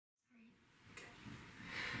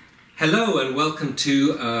Hello and welcome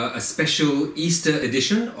to a special Easter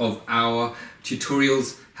edition of our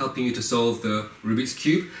tutorials helping you to solve the Rubik's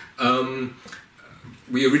Cube.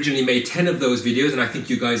 We originally made 10 of those videos and I think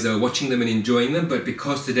you guys are watching them and enjoying them, but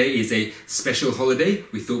because today is a special holiday,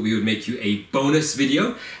 we thought we would make you a bonus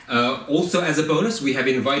video. Also as a bonus, we have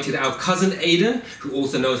invited our cousin Aidan, who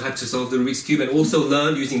also knows how to solve the Rubik's Cube and also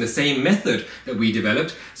learned using the same method that we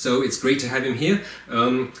developed. So it's great to have him here.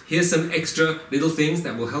 Here's some extra little things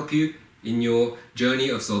that will help you in your journey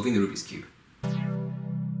of solving the Rubik's Cube.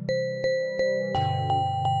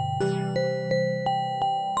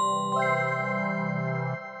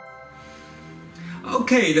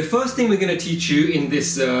 Okay, the first thing we're going to teach you in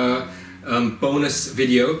this bonus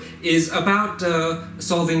video is about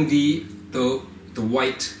solving the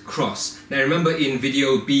white cross. Now remember in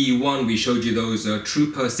video B1 we showed you those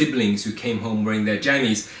trooper siblings who came home wearing their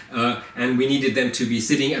jammies and we needed them to be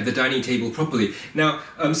sitting at the dining table properly. Now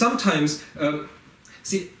sometimes,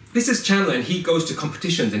 see, this is Chandler and he goes to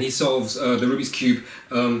competitions and he solves the Rubik's Cube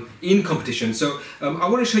in competition. So I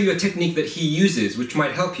want to show you a technique that he uses which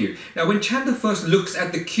might help you. Now when Chandler first looks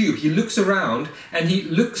at the cube, he looks around and he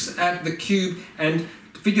looks at the cube and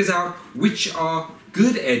figures out which are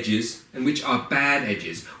good edges and which are bad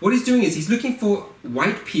edges. What he's doing is he's looking for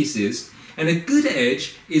white pieces, and a good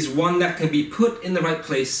edge is one that can be put in the right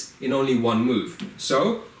place in only one move.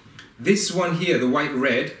 So this one here, the white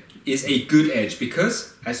red, is a good edge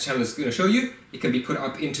because, as Chandler's going to show you, it can be put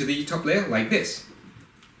up into the top layer like this.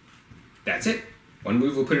 That's it. One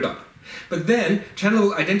move will put it up. But then Chandler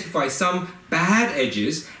will identify some bad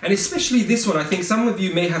edges, and especially this one. I think some of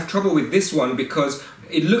you may have trouble with this one because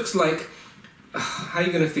it looks like, how are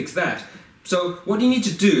you going to fix that? So what you need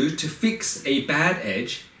to do to fix a bad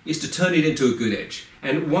edge is to turn it into a good edge.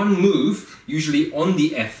 And one move, usually on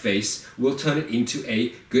the F face, will turn it into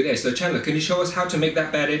a good edge. So Chandler, can you show us how to make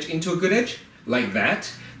that bad edge into a good edge? Like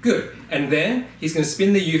that. Good. And then he's going to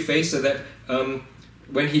spin the U face so that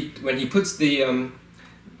when he puts the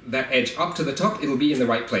that edge up to the top, it'll be in the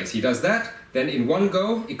right place. He does that. Then in one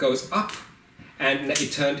go, it goes up and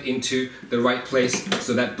it turned into the right place.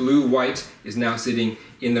 So that blue-white is now sitting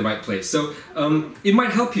in the right place. So it might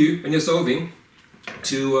help you when you're solving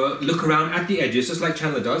to look around at the edges, just like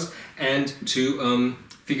Chandler does, and to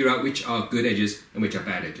figure out which are good edges and which are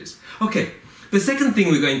bad edges. Okay, the second thing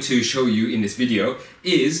we're going to show you in this video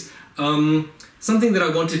is something that I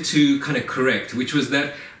wanted to kind of correct, which was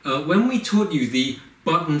that when we taught you the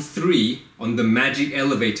button 3 on the magic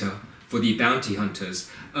elevator for the bounty hunters,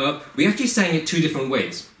 we actually sang it two different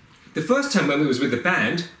ways. The first time when we was with the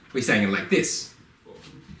band, we sang it like this.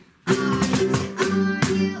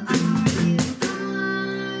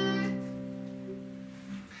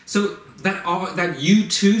 So that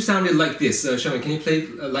U2 sounded like this. Sherman, can you play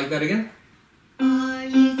like that again?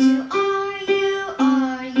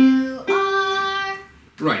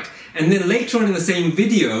 Right. And then later on in the same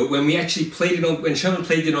video, when we actually played it on, when Sherman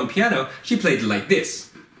played it on piano, she played it like this.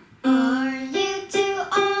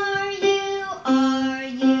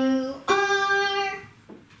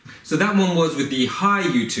 So that one was with the high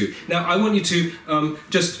U2. Now I want you to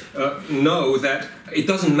just know that it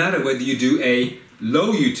doesn't matter whether you do a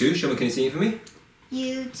low U2, Sherman, can you sing it for me?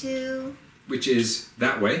 U2. Which is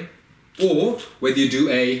that way. Or whether you do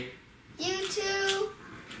a U2.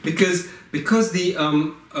 Because the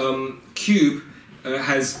cube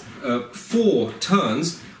has 4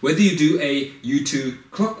 turns, whether you do a U2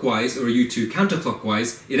 clockwise or a U2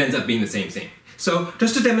 counterclockwise, it ends up being the same thing. So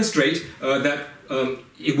just to demonstrate that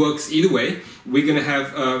it works either way, we're going to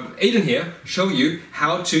have Aidan here show you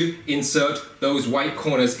how to insert those white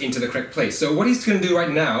corners into the correct place. So what he's going to do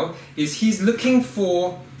right now is he's looking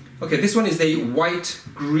for, okay, this one is a white,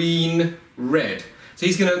 green, red. So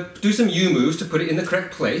he's going to do some U moves to put it in the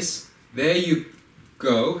correct place. There you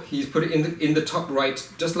go. He's put it in the top right,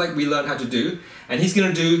 just like we learned how to do. And he's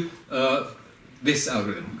going to do this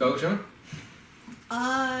algorithm. Go, Sean.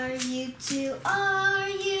 R-U-2,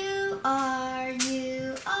 R-U,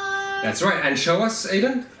 R-U, R. That's right. And show us,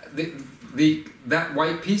 Aidan, that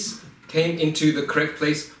white piece came into the correct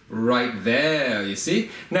place right there, you see?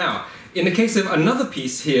 Now, in the case of another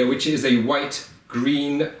piece here, which is a white,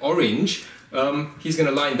 green, orange, he's going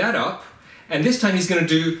to line that up. And this time he's going to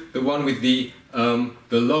do the one with the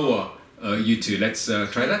lower U2. Let's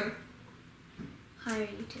try that. Higher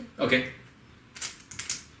U2. Okay.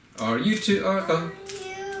 R-U2, R, go.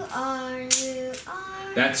 R-U,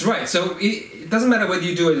 R. That's right. So it doesn't matter whether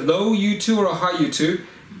you do a low U2 or a high U2,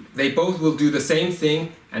 they both will do the same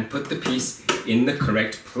thing and put the piece in the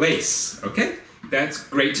correct place. Okay? That's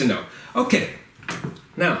great to know. Okay.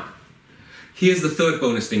 Now, here's the third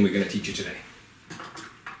bonus thing we're going to teach you today.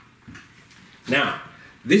 Now,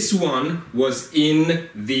 this one was in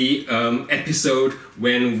the episode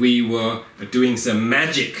when we were doing some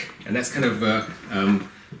magic, and that's kind of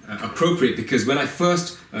appropriate because when I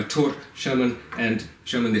first taught Sherman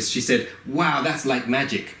this, she said, "Wow, that's like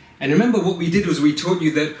magic." And remember what we did was we taught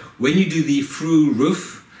you that when you do the fru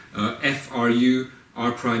roof, F-R-U,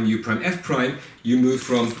 R prime, U prime, F prime, you move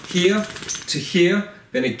from here to here,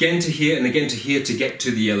 then again to here, and again to here to get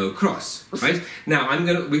to the yellow cross, right? Now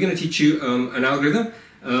we're gonna teach you an algorithm,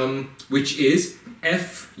 which is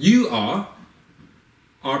F-U-R,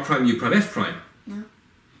 R prime, U prime, F prime. No,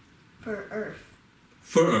 for Earth.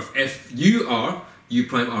 For Earth, F-U-R, U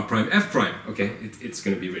prime, R prime, F prime. Okay, it's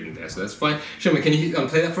going to be written there, so that's fine. Sherman, can you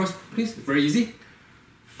play that for us, please? Very easy.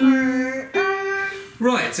 For Earth.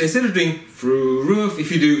 Right, so instead of doing for roof,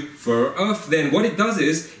 if you do for Earth, then what it does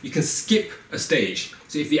is you can skip a stage.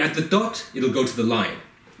 So if you add the dot, it'll go to the line.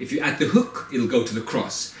 If you add the hook, it'll go to the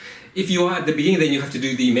cross. If you are at the beginning, then you have to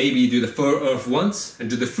do maybe do the for Earth once and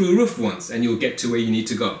do the for roof once, and you'll get to where you need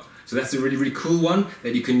to go. So that's a really, really cool one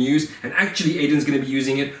that you can use. And actually, Aiden's going to be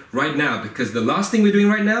using it right now because the last thing we're doing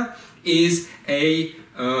right now is a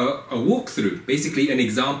walkthrough, basically an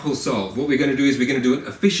example solve. What we're going to do is we're going to do an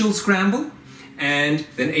official scramble, and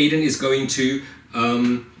then Aiden is going to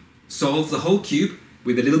solve the whole cube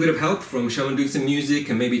with a little bit of help from Sherman doing some music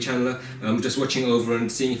and maybe Chandler just watching over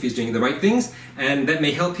and seeing if he's doing the right things. And that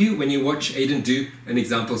may help you when you watch Aiden do an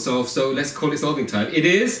example solve. So let's call it solving time. It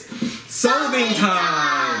is solving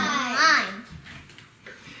time!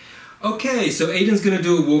 Okay, so Aiden's going to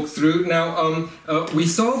do a walkthrough. Now, we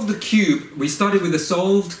solved the cube. We started with a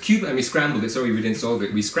solved cube and we scrambled it. Sorry, we didn't solve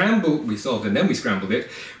it. We solved it and then we scrambled it.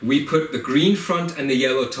 We put the green front and the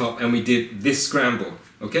yellow top and we did this scramble.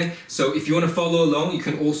 Okay, so if you want to follow along, you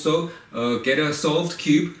can also get a solved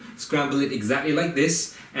cube, scramble it exactly like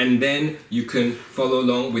this, and then you can follow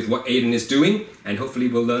along with what Aiden is doing, and hopefully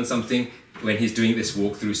we'll learn something when he's doing this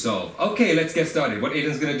walkthrough solve. Okay, let's get started. What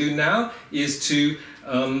Aiden's going to do now is to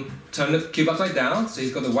turn the cube upside down, so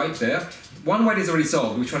he's got the white there. One white is already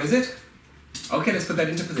solved. Which one is it? Okay, let's put that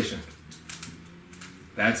into position.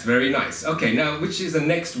 That's very nice. Okay, now which is the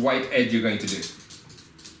next white edge you're going to do?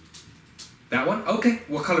 That one? Okay,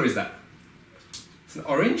 what color is that? It's an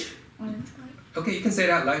orange? Orange white. Okay, you can say it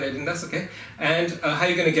out loud, Aiden, that's okay. And how are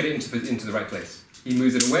you going to get it into the right place? He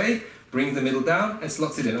moves it away, brings the middle down, and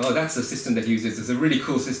slots it in. Oh, that's a system that he uses. It's a really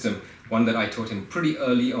cool system, one that I taught him pretty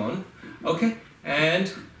early on. Okay,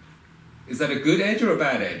 and is that a good edge or a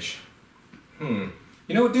bad edge? You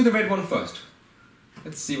know what, do the red one first.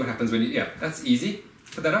 Let's see what happens when you, yeah, that's easy.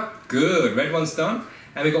 Put that up, good, red one's done.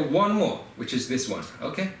 And we got one more, which is this one,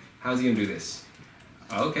 okay? How's he going to do this?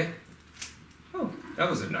 Okay. Oh, that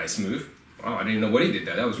was a nice move. Wow, I didn't know what he did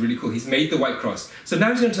there. That was really cool. He's made the white cross. So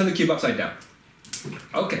now he's going to turn the cube upside down.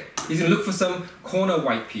 Okay, he's going to look for some corner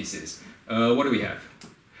white pieces. What do we have?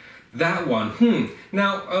 That one.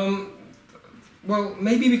 Now, well,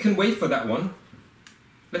 maybe we can wait for that one.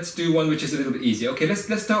 Let's do one which is a little bit easier. Okay,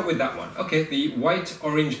 let's start with that one. Okay, the white,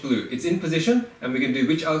 orange, blue. It's in position, and we're going to do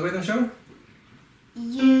which algorithm, Sharon?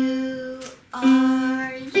 You are.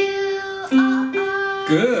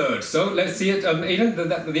 Good. So let's see it, Aiden.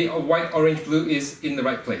 The white, orange, blue is in the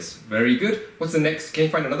right place. Very good. What's the next? Can you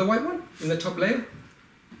find another white one in the top layer?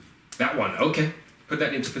 That one. Okay. Put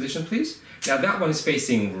that into position, please. Now that one is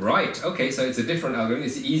facing right. Okay, so it's a different algorithm.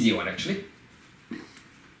 It's the easier one, actually.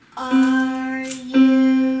 Are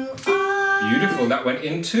you? Beautiful. That went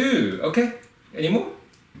in too. Okay. Any more?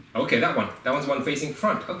 Okay, that one. That one's one facing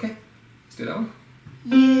front. Okay. Let's do that one.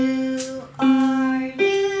 You are.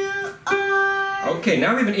 Okay,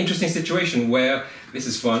 now we have an interesting situation where, this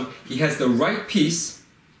is fun, he has the right piece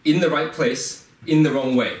in the right place in the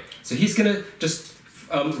wrong way. So he's going to just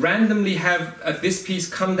randomly have this piece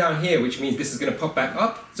come down here, which means this is going to pop back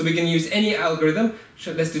up. So we can use any algorithm.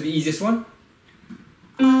 Let's do the easiest one.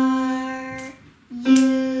 Are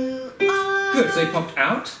you? Good, so he popped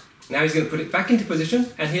out. Now he's going to put it back into position.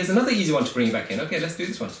 And here's another easy one to bring back in. Okay, let's do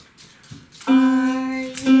this one. Are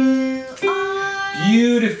you?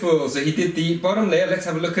 Beautiful. So he did the bottom layer. Let's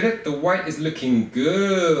have a look at it. The white is looking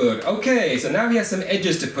good. Okay, so now he has some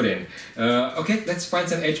edges to put in. Okay, let's find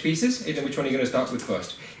some edge pieces. Aiden, which one are you going to start with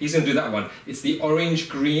first? He's going to do that one. It's the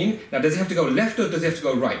orange-green. Now, does he have to go left or does he have to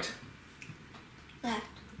go right? Left.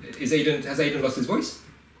 Has Aiden lost his voice?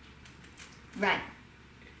 Right.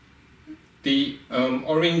 The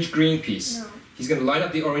orange-green piece. No. He's going to line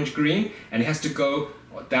up the orange-green and he has to go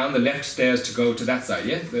down the left stairs to go to that side,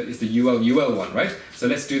 yeah? It's the UL one, right? So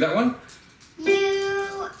let's do that one.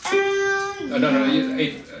 UL. Oh, no,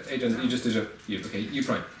 Aiden, you just did U, okay, U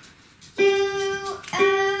prime. UL.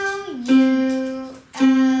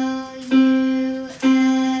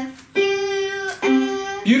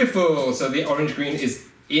 So the orange green is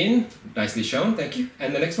in, nicely shown, thank you.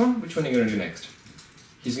 And the next one, which one are you going to do next?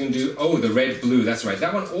 He's going to do, oh, the red, blue, that's right.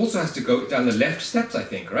 That one also has to go down the left steps, I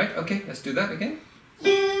think, right? Okay, let's do that again.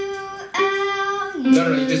 U, L, U.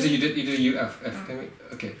 No, you did U, F. Can we,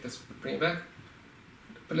 okay, let's bring it back.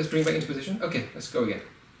 But let's bring it back into position. Okay, let's go again.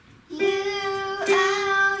 U,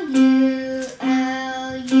 L, U,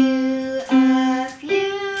 L, U, F,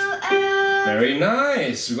 U, L. Very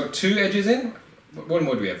nice. We've got 2 edges in. What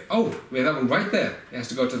more do we have? Oh, we have that one right there. It has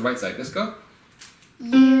to go to the right side. Let's go.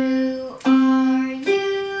 U, R,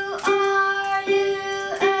 U, R, U,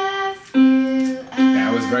 F, U, L.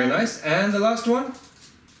 That was very nice. And the last one?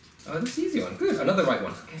 Oh, that's the easy one. Good. Another right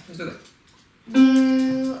one. Okay, let's do that.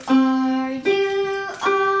 U, R, U,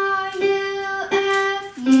 R, U,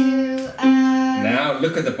 F, U, L. Now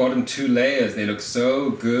look at the bottom 2 layers. They look so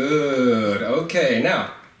good. Okay,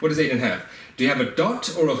 now, what does Aiden have? Do you have a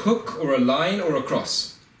dot or a hook or a line or a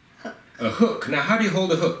cross? Hook. A hook. Now how do you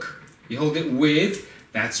hold a hook? You hold it with,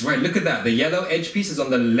 that's right, look at that. The yellow edge piece is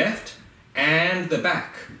on the left and the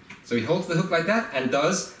back. So he holds the hook like that and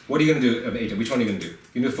does, what are you going to do, Aiden? Which one are you going to do?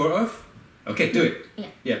 You do for Earth? Okay, do it. Yeah.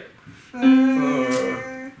 Yeah.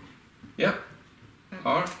 Fur. Yeah.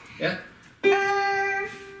 R. Yeah.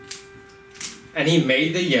 Earth. And he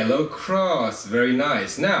made the yellow cross. Very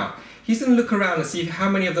nice. Now, he's going to look around and see how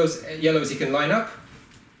many of those yellows he can line up.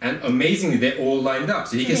 And amazingly, they're all lined up.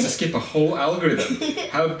 So he gets to skip a whole algorithm.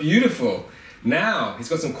 How beautiful. Now, he's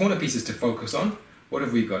got some corner pieces to focus on. What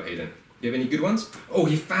have we got, Aiden? Do you have any good ones? Oh,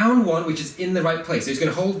 he found one which is in the right place. So he's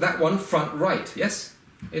going to hold that one front right. Yes,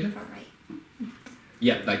 Aiden? Front right.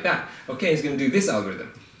 Yeah, like that. Okay, he's going to do this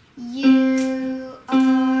algorithm. U,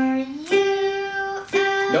 R, U,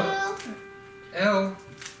 L. Nope. L.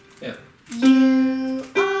 Yeah. U,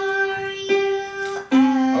 R, U,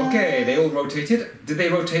 L. Okay, they all rotated. Did they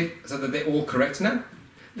rotate so that they're all correct now?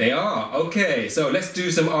 They are. Okay, so let's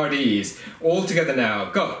do some RDs. All together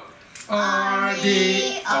now. Go.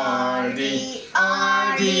 RD, RD,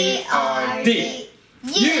 RD, RD.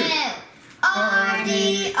 U, RD,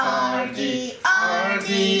 RD, RD,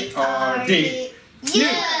 RD. U,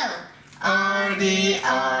 RD,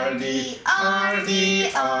 RD, RD,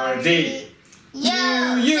 RD.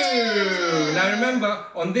 U. Now remember,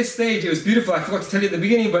 on this stage it was beautiful. I forgot to tell you at the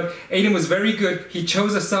beginning, but Aiden was very good. He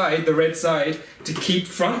chose a side, the red side, to keep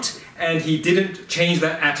front, and he didn't change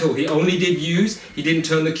that at all. He only did U's, he didn't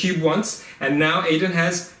turn the cube once, and now Aiden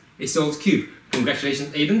has a solved cube.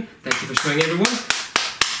 Congratulations, Aiden. Thank you for showing everyone.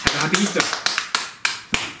 Have a happy Easter.